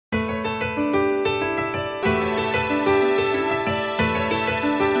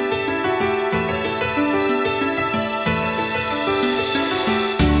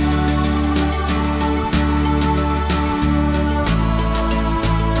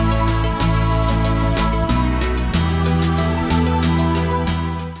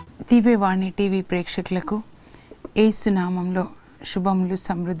దివ్యవాణి TV ప్రేక్షకులకు యేసు నామంలో శుభములు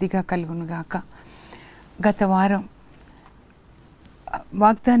సమృద్ధిగా కలుగునుగాక. గత వారం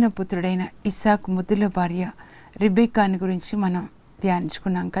వాగ్దాన పుత్రుడైన ఇస్సాకు ముద్దుల భార్య రెబెక్కాని గురించి మనం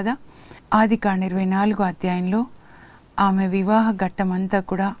ధ్యానించుకున్నాం కదా. ఆదికాండ 24వ అధ్యాయంలో ఆమె వివాహ ఘట్టమంతా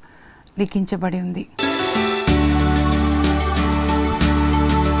కూడా లిఖించబడి ఉంది.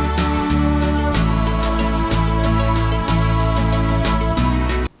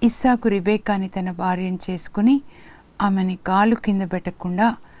 ఇస్సాకు రెబెక్కాని తన భార్యను చేసుకుని ఆమెని కాలు కింద పెట్టకుండా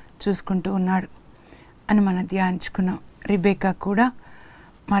చూసుకుంటూ ఉన్నాడు అని మనం ధ్యానించుకున్నాం. రెబెక్కా కూడా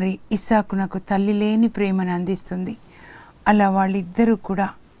మరి ఇస్సాకునకు తల్లి లేని ప్రేమను అందిస్తుంది. అలా వాళ్ళిద్దరూ కూడా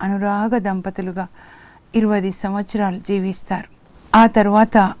అనురాగ దంపతులుగా 20 సంవత్సరాలు జీవిస్తారు. ఆ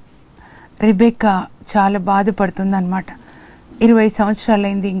తర్వాత రెబెక్కా చాలా బాధపడుతుందన్నమాట. 20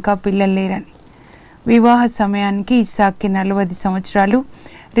 సంవత్సరాలైంది, ఇంకా పిల్లలు లేరని. వివాహ సమయానికి ఇస్సాక్కి 40 సంవత్సరాలు,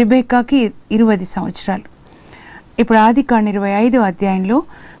 రెబెక్కాకి 20 సంవత్సరాలు. ఇప్పుడు ఆదికాండ 25వ అధ్యాయంలో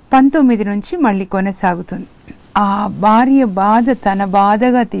 19 నుంచి మళ్ళీ కొనసాగుతుంది. ఆ భార్య బాధ తన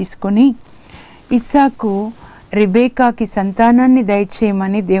బాధగా తీసుకుని ఇస్సాకు రెబెక్కాకి సంతానాన్ని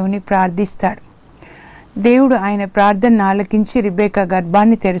దయచేయమని దేవుని ప్రార్థిస్తాడు. దేవుడు ఆయన ప్రార్థన ఆలకించి రెబెక్కా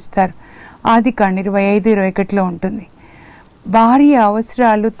గర్భాన్ని తెరుస్తారు. ఆదికాండ 25-21లో ఉంటుంది. భార్య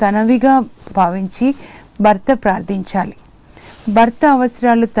అవసరాలు తనవిగా భావించి భర్త ప్రార్థించాలి, భర్త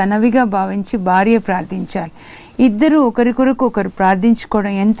అవసరాలు తనవిగా భావించి భార్య ప్రార్థించాలి. ఇద్దరు ఒకరి కొరకు ఒకరు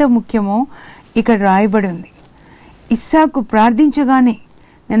ప్రార్థించుకోవడం ఎంత ముఖ్యమో ఇక్కడ రాయబడి ఉంది. ఇస్సాకు ప్రార్థించగానే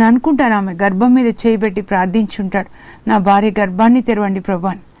నేను అనుకుంటాను ఆమె గర్భం మీద చేయబెట్టి ప్రార్థించుంటాడు, నా భార్య గర్భాన్ని తెరవండి ప్రభా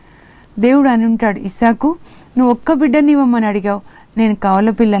అని. దేవుడు అని ఉంటాడు, ఇస్సాకు నువ్వు ఒక్క బిడ్డని ఇవ్వమని అడిగావు, నేను కవల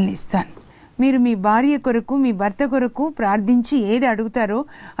పిల్లల్ని ఇస్తాను. మీరు మీ భార్య కొరకు మీ భర్త కొరకు ప్రార్థించి ఏది అడుగుతారో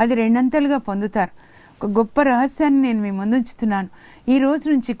అది 2 అంతలుగా పొందుతారు. ఒక గొప్ప రహస్యాన్ని నేను మీ ముందు ఉంచుతున్నాను. ఈ రోజు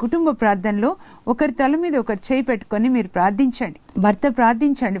నుంచి కుటుంబ ప్రార్థనలో ఒకరి తల మీద ఒకరు చేయి పెట్టుకొని మీరు ప్రార్థించండి. భర్త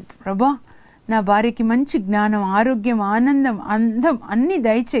ప్రార్థించండి, ప్రభా నా భార్యకి మంచి జ్ఞానం, ఆరోగ్యం, ఆనందం, అందం అన్నీ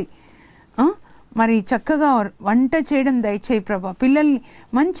దయచేయి, మరి చక్కగా వంట చేయడం దయచేయి ప్రభా, పిల్లల్ని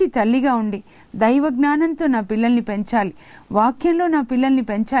మంచి తల్లిగా ఉండి దైవ జ్ఞానంతో నా పిల్లల్ని పెంచాలి, వాక్యంలో నా పిల్లల్ని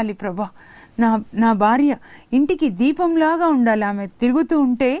పెంచాలి ప్రభా. నా భార్య ఇంటికి దీపంలాగా ఉండాలి, ఆమె తిరుగుతూ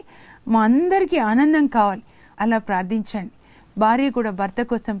ఉంటే మా అందరికీ ఆనందం కావాలి. అలా ప్రార్థించండి. భార్య కూడా భర్త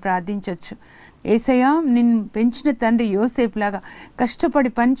కోసం ప్రార్థించవచ్చు. యేసయ్యా నిన్ను పెంచిన తండ్రి యోసేపులాగా కష్టపడి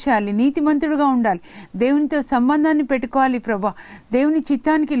పనిచేయాలి, నీతిమంతుడుగా ఉండాలి, దేవునితో సంబంధాన్ని పెట్టుకోవాలి ప్రభా, దేవుని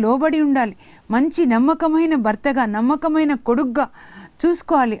చిత్తానికి లోబడి ఉండాలి, మంచి నమ్మకమైన భర్తగా నమ్మకమైన కొడుగ్గా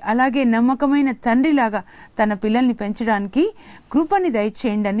చూసుకోవాలి, అలాగే నమ్మకమైన తండ్రిలాగా తన పిల్లల్ని పెంచడానికి కృపని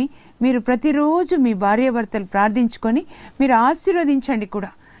దయచేయండి అని మీరు ప్రతిరోజు మీ భార్యాభర్తలు ప్రార్థించుకొని మీరు ఆశీర్వదించండి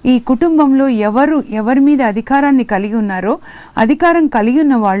కూడా. ఈ కుటుంబంలో ఎవరి మీద అధికారాన్ని కలిగి ఉన్నారో అధికారం కలిగి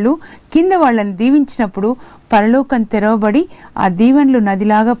ఉన్న వాళ్ళు కింద వాళ్ళని దీవించినప్పుడు పరలోకం తెరవబడి ఆ దీవెనలు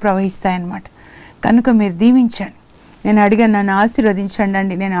నదిలాగా ప్రవహిస్తాయన్నమాట. కనుక మీరు దీవించండి. నేను అడిగాను, నన్ను ఆశీర్వదించండి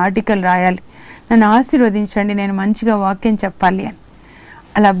అండి, నేను ఆర్టికల్ రాయాలి, నన్ను ఆశీర్వదించండి, నేను మంచిగా వాక్యం చెప్పాలి అని.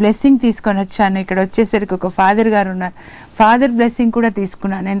 అలా బ్లెస్సింగ్ తీసుకొని వచ్చాను. ఇక్కడ వచ్చేసరికి ఒక ఫాదర్ గారు ఉన్నారు, ఫాదర్ బ్లెస్సింగ్ కూడా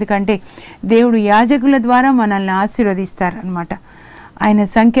తీసుకున్నాను. ఎందుకంటే దేవుడు యాజకుల ద్వారా మనల్ని ఆశీర్వదిస్తారు అనమాట. ఆయన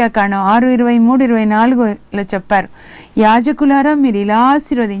సంఖ్యాకాండం 6:23-24లో చెప్పారు, యాజకులారా మీరు ఇలా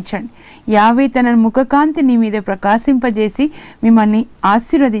ఆశీర్వదించండి, యావే తన ముఖకాంతి నీ మీద ప్రకాశింపజేసి మిమ్మల్ని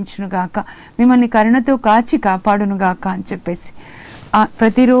ఆశీర్వదించునుగాక, మిమ్మల్ని కరుణతో కాచి కాపాడునుగాక అని చెప్పేసి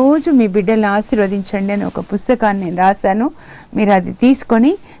ప్రతిరోజు మీ బిడ్డల్ని ఆశీర్వదించండి అని ఒక పుస్తకాన్ని నేను రాశాను. మీరు అది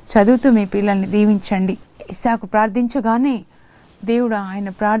తీసుకొని చదువుతూ మీ పిల్లల్ని దీవించండి. ఇస్సాకు ప్రార్థించగానే దేవుడు ఆయన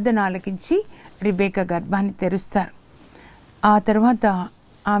ప్రార్థన ఆలకించి రెబెక్కా గర్భాన్ని తెరుస్తారు. ఆ తర్వాత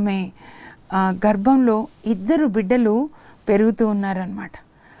ఆమె గర్భంలో 2 బిడ్డలు పెరుగుతూ ఉన్నారనమాట.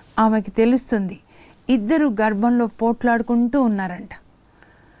 ఆమెకి తెలుస్తుంది 2 గర్భంలో పోట్లాడుకుంటూ ఉన్నారంట.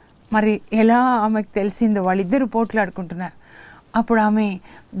 మరి ఎలా ఆమెకు తెలిసిందో, వాళ్ళిద్దరూ పోట్లాడుకుంటున్నారు. అప్పుడు ఆమె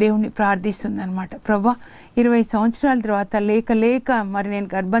దేవుణ్ణి ప్రార్థిస్తుంది అనమాట, ప్రభా 20 సంవత్సరాల తర్వాత లేక మరి నేను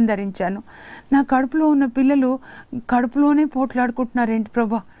గర్భం ధరించాను, నా కడుపులో ఉన్న పిల్లలు కడుపులోనే పోట్లాడుకుంటున్నారు ఏంటి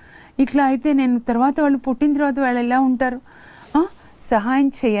ప్రభా, ఇట్లా అయితే నేను తర్వాత వాళ్ళు పుట్టిన తర్వాత వాళ్ళు ఎలా ఉంటారు, సహాయం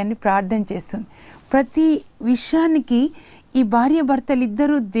చేయని ప్రార్థన చేస్తుంది. ప్రతి విషయానికి ఈ భార్య భర్తలు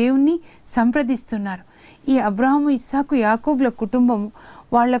ఇద్దరు దేవుణ్ణి సంప్రదిస్తున్నారు. ఈ అబ్రాహాము, ఇస్సాకు, యాకోబుల కుటుంబం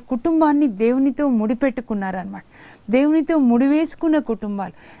వాళ్ళ కుటుంబాన్ని దేవునితో ముడిపెట్టుకున్నారనమాట. దేవునితో ముడివేసుకున్న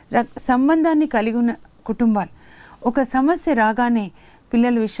కుటుంబాలు, సంబంధాన్ని కలిగి ఉన్న కుటుంబాలు. ఒక సమస్య రాగానే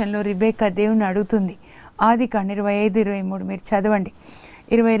పిల్లల విషయంలో రెబెక్కా దేవుని అడుగుతుంది. ఆదికాండ 25-23 మీరు చదవండి,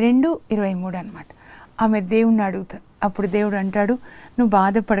 22-23 అనమాట. ఆమె దేవుణ్ణి అడుగుతుంది. అప్పుడు దేవుడు అంటాడు, నువ్వు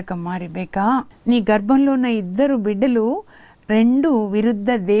బాధపడకమ్మా రెబెక్కా, నీ గర్భంలో ఉన్న 2 బిడ్డలు రెండు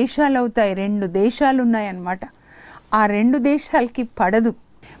విరుద్ధ దేశాలు అవుతాయి. 2 దేశాలు ఉన్నాయన్నమాట. ఆ 2 దేశాలకి పడదు.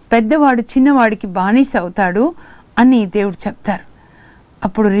 పెద్దవాడు చిన్నవాడికి బానిస అవుతాడు అని దేవుడు చెప్తారు.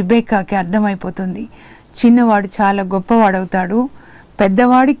 అప్పుడు రిబేకాకి అర్థమైపోతుంది, చిన్నవాడు చాలా గొప్పవాడవుతాడు,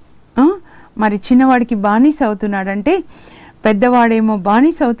 పెద్దవాడి మరి చిన్నవాడికి బానిస అవుతున్నాడంటే పెద్దవాడేమో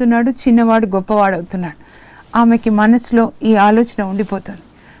బానిస అవుతున్నాడు, చిన్నవాడు గొప్పవాడవుతున్నాడు. ఆమెకి మనసులో ఈ ఆలోచన ఉండిపోతుంది.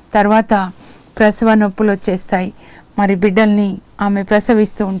 తర్వాత ప్రసవ నొప్పులు వచ్చేస్తాయి. మరి బిడ్డల్ని ఆమె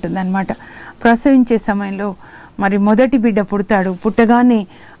ప్రసవిస్తూ ఉంటుందన్నమాట. ప్రసవించే సమయంలో మరి మొదటి బిడ్డ పుడతాడు. పుట్టగానే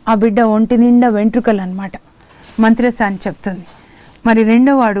ఆ బిడ్డ ఒంటి నిండా వెంట్రుకలు అన్నమాట. మంత్రసాని చెప్తుంది. మరి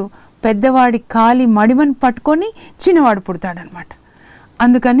రెండోవాడు పెద్దవాడి కాలి మడిమని పట్టుకొని చిన్నవాడు పుడతాడనమాట.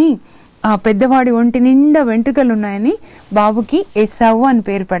 అందుకని ఆ పెద్దవాడి ఒంటి నిండా వెంట్రుకలు ఉన్నాయని బాబుకి ఏసావు అని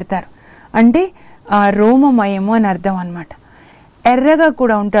పేరు పెడతారు. అంటే రోమమయము అని అర్థం అన్నమాట. ఎర్రగా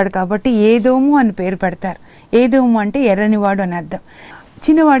కూడా ఉంటాడు కాబట్టి ఏదోము అని పేరు పెడతారు. ఏదోము అంటే ఎర్రనివాడు అని అర్థం.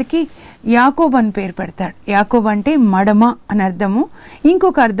 చిన్నవాడికి యాకోబు అని పేరు పెడతాడు. యాకోబు అంటే మడమ అని అర్థము.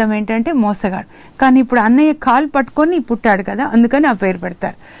 ఇంకొక అర్థం ఏంటంటే మోసగాడు. కానీ ఇప్పుడు అన్నయ్య కాలు పట్టుకొని పుట్టాడు కదా, అందుకని ఆ పేరు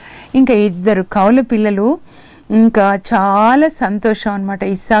పెడతారు. ఇంకా 2 కౌల పిల్లలు. ఇంకా చాలా సంతోషం అనమాట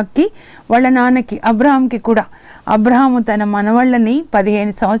ఇస్సాక్కి, వాళ్ళ నాన్నకి, అబ్రహాంకి కూడా. అబ్రహాము తన మనవాళ్ళని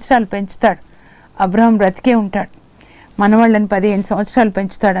 15 సంవత్సరాలు పెంచుతాడు. అబ్రహాం బ్రతికే ఉంటాడు. మనవాళ్ళని 15 సంవత్సరాలు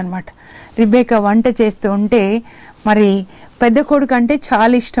పెంచుతాడనమాట. రిబేకా వంట చేస్తూ ఉంటే మరి పెద్ద కొడుకు అంటే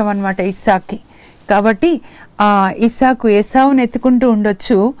చాలా ఇష్టం అనమాట ఇస్సాక్కి. కాబట్టి ఇస్సాకు ఏసావుని ఎత్తుకుంటూ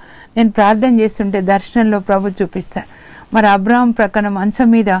ఉండొచ్చు. నేను ప్రార్థన చేస్తుంటే దర్శనంలో ప్రభు చూపిస్తాను. మరి అబ్రహాం ప్రక్కన మంచం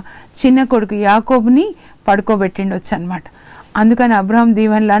మీద చిన్న కొడుకు యాకోబుని పడుకోబెట్టిండొచ్చు అనమాట. అందుకని అబ్రహాం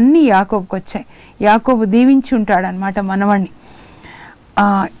దీవెనలు అన్నీ యాకోబుకి వచ్చాయి. యాకోబు దీవించి ఉంటాడనమాట మనవాణ్ణి.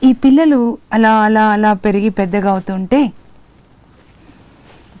 ఈ పిల్లలు అలా అలా అలా పెరిగి పెద్దగా అవుతుంటే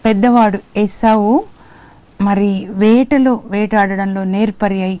పెద్దవాడు ఏసావు మరి వేటాడడంలో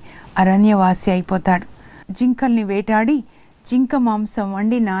నేర్పరి అయి అరణ్యవాసి అయిపోతాడు. జింకల్ని వేటాడి జింక మాంసం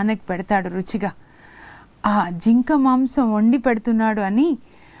వండి నాన్నకి పెడతాడు రుచిగా. ఆ జింక మాంసం వండి పెడుతున్నాడు అని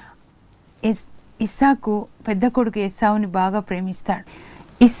ఇస్సాకు పెద్ద కొడుకు ఏసావుని బాగా ప్రేమిస్తాడు.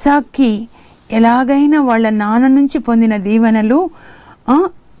 ఇస్సాక్కి ఎలాగైనా వాళ్ళ నాన్న నుంచి పొందిన దీవెనలు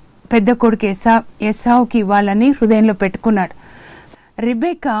పెద్ద కొడుకు ఏసావుకి ఇవ్వాలని హృదయంలో పెట్టుకున్నాడు.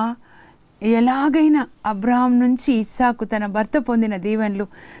 రిబేకా ఎలాగైనా అబ్రహాం నుంచి ఇస్సాకు తన భర్త పొందిన దీవెనలు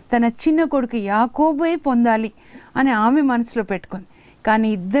తన చిన్న కొడుకు యాకోబే పొందాలి అని ఆమె మనసులో పెట్టుకుంది. కానీ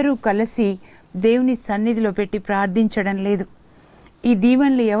ఇద్దరూ కలిసి దేవుని సన్నిధిలో పెట్టి ప్రార్థించడం లేదు, ఈ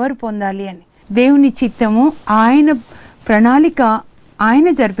దీవెనలు ఎవరు పొందాలి అని. దేవుని చిత్తము, ఆయన ప్రణాళిక ఆయన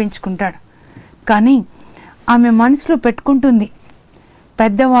జరిపించుకుంటాడు. కానీ ఆమె మనసులో పెట్టుకుంటుంది,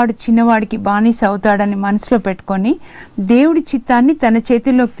 పెద్దవాడు చిన్నవాడికి బానిస అవుతాడని మనసులో పెట్టుకొని దేవుడి చిత్తాన్ని తన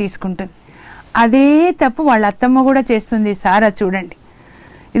చేతుల్లోకి తీసుకుంటుంది. అదే తప్పు వాళ్ళ అత్తమ్మ కూడా చేస్తుంది. సారా చూడండి,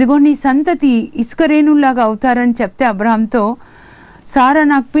 ఇదిగో నీ సంతతి ఇసుక రేణుల్లాగా అవుతారని చెప్తే అబ్రహాంతో, సారా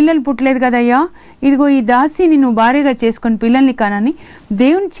నాకు పిల్లలు పుట్టలేదు కదయ్యా, ఇదిగో ఈ దాసిని నువ్వు భార్యగా చేసుకొని పిల్లల్ని కానని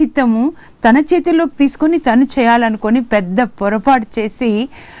దేవుని చిత్తము తన చేతుల్లోకి తీసుకొని తను చేయాలనుకొని పెద్ద పొరపాటు చేసి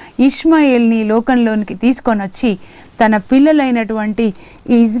ఇష్మాయేల్ని లోకంలోనికి తీసుకొని వచ్చి తన పిల్లలైనటువంటి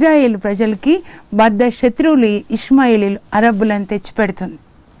ఈ ఇజ్రాయేల్ ప్రజలకి బద్ద శత్రువులు ఇష్మాయేలీలు అరబ్బులను తెచ్చిపెడుతుంది.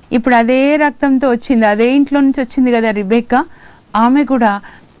 ఇప్పుడు అదే రక్తంతో వచ్చింది, అదే ఇంట్లో నుంచి వచ్చింది కదా రిబేకా. ఆమె కూడా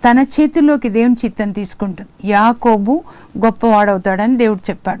తన చేతుల్లోకి దేవుని చిత్తం తీసుకుంటుంది. యాకోబు గొప్పవాడవుతాడని దేవుడు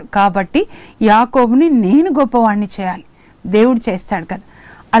చెప్పాడు కాబట్టి యాకోబుని నేను గొప్పవాడిని చేయాలి, దేవుడు చేస్తాడు కదా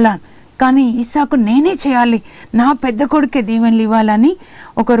అలా. కానీ ఇస్సాకు నేనే చేయాలి, నా పెద్ద కొడుకే దీవెనలు ఇవ్వాలని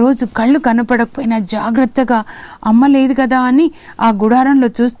ఒకరోజు కళ్ళు కనపడకపోయినా జాగ్రత్తగా అమ్మ లేదు కదా అని ఆ గుడారంలో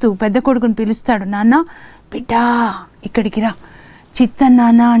చూస్తూ పెద్ద కొడుకుని పిలుస్తాడు. నాన్న బిడ్డా ఇక్కడికి రా, చిత్తం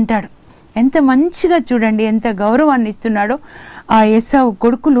నాన్న అంటాడు. ఎంత మంచిగా చూడండి, ఎంత గౌరవాన్ని ఇస్తున్నాడో. ఆ ఏసావు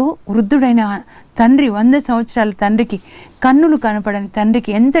కొడుకులు వృద్ధుడైన తండ్రి, 100 సంవత్సరాల తండ్రికి, కన్నులు కనపడని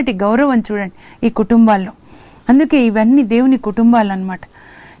తండ్రికి ఎంతటి గౌరవం చూడండి ఈ కుటుంబాల్లో. అందుకే ఇవన్నీ దేవుని కుటుంబాలు అన్నమాట.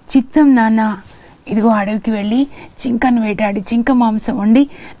 చిత్తం నాన్న, ఇదిగో అడవికి వెళ్ళి జింకను వేటాడి జింక మాంసం వండి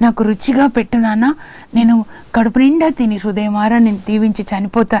నాకు రుచిగా పెట్టు నాన్న, నేను కడుపు నిండా తిని హృదయమారా నేను దీవించి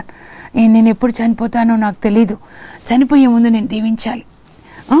చనిపోతాను. నేను ఎప్పుడు చనిపోతానో నాకు తెలీదు, చనిపోయే ముందు నేను దీవించాలి.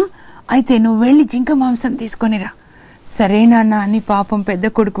 అయితే నువ్వు వెళ్ళి జింక మాంసం తీసుకొనిరా. సరేనాన్న అని పాపం పెద్ద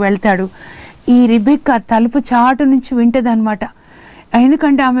కొడుకు వెళ్తాడు. ఈ రిబెక్కా తలుపు చాటు నుంచి వింటదనమాట.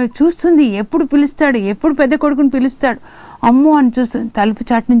 ఎందుకంటే ఆమె చూస్తుంది, ఎప్పుడు పిలుస్తాడు, ఎప్పుడు పెద్ద కొడుకుని పిలుస్తాడు, అమ్మో అని చూస్తుంది. తలుపు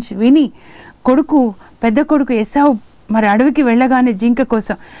చాటు నుంచి విని పెద్ద కొడుకు ఏసావు మరి అడవికి వెళ్ళగానే జింక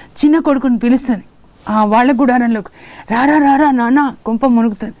కోసం చిన్న కొడుకుని పిలుస్తుంది. వాళ్ళ గుడారంలోకి, రారా రారా నాన్న, కుంప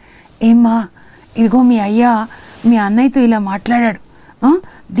మునుగుతుంది. ఏమ్మా, ఇదిగో మీ అయ్యా మీ అన్నయ్యతో ఇలా మాట్లాడాడు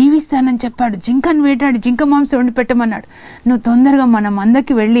దీవిస్తానని చెప్పాడు, జింకను వేటాడు, జింక మాంసం వండి పెట్టమన్నాడు. నువ్వు తొందరగా మన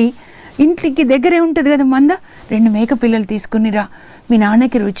మందకి వెళ్ళి, ఇంటికి దగ్గరే ఉంటుంది కదా మంద, 2 మేక పిల్లలు తీసుకునిరా, మీ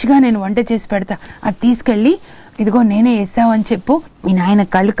నాన్నకి రుచిగా నేను వంట చేసి పెడతా, అది తీసుకెళ్ళి ఇదిగో నేనే వేసావని చెప్పు, మీ నాయన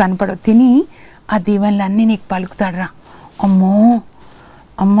కళ్ళు కనపడవు, తిని ఆ దీవెనలన్నీ నీకు పలుకుతాడురా.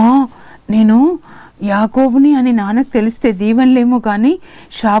 అమ్మో నేను యాకోబుని అని నాన్నకు తెలిస్తే దీవెనలేమో కానీ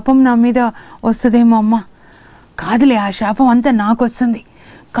శాపం నా మీద వస్తుందేమో అమ్మ. కాదులే, ఆ శాపం అంతా నాకు వస్తుంది.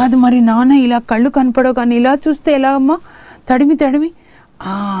 కాదు మరి నాన్న ఇలా కళ్ళు కనపడవు కానీ ఇలా చూస్తే ఎలా అమ్మా, తడిమి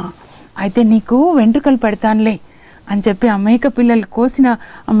అయితే నీకు వెంట్రుకలు పెడతానులే అని చెప్పి ఆ మేక పిల్లలు కోసిన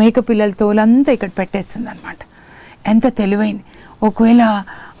ఆ మేక పిల్లల తోలంతా ఇక్కడ పెట్టేస్తుంది అనమాట. ఎంత తెలివైంది. ఒకవేళ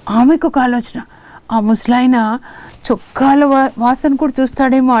ఆమెకు ఒక ఆలోచన, ఆ ముసలాయన చొక్కాల వాసన కూడా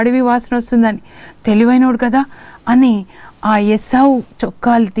చూస్తాడేమో, అడవి వాసన వస్తుందని, తెలివైనోడు కదా అని ఆ ఎస్సావు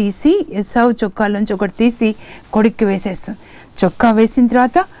చొక్కాల నుంచి ఒకటి తీసి కొడుక్కి వేసేస్తుంది. చొక్కా వేసిన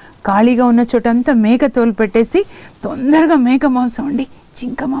తర్వాత ఖాళీగా ఉన్న చోటంతా మేక తోలు పెట్టేసి తొందరగా మేక మాంసం వండి,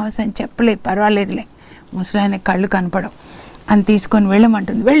 జింక మాంసం అని చెప్పలే, పర్వాలేదులే, ముసలాయన కళ్ళు కనపడవు అని తీసుకొని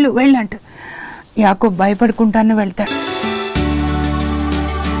వెళ్ళమంటుంది. వెళ్ళు అంటుంది. యాకోబు భయపడుకుంటానే వెళ్తాడు.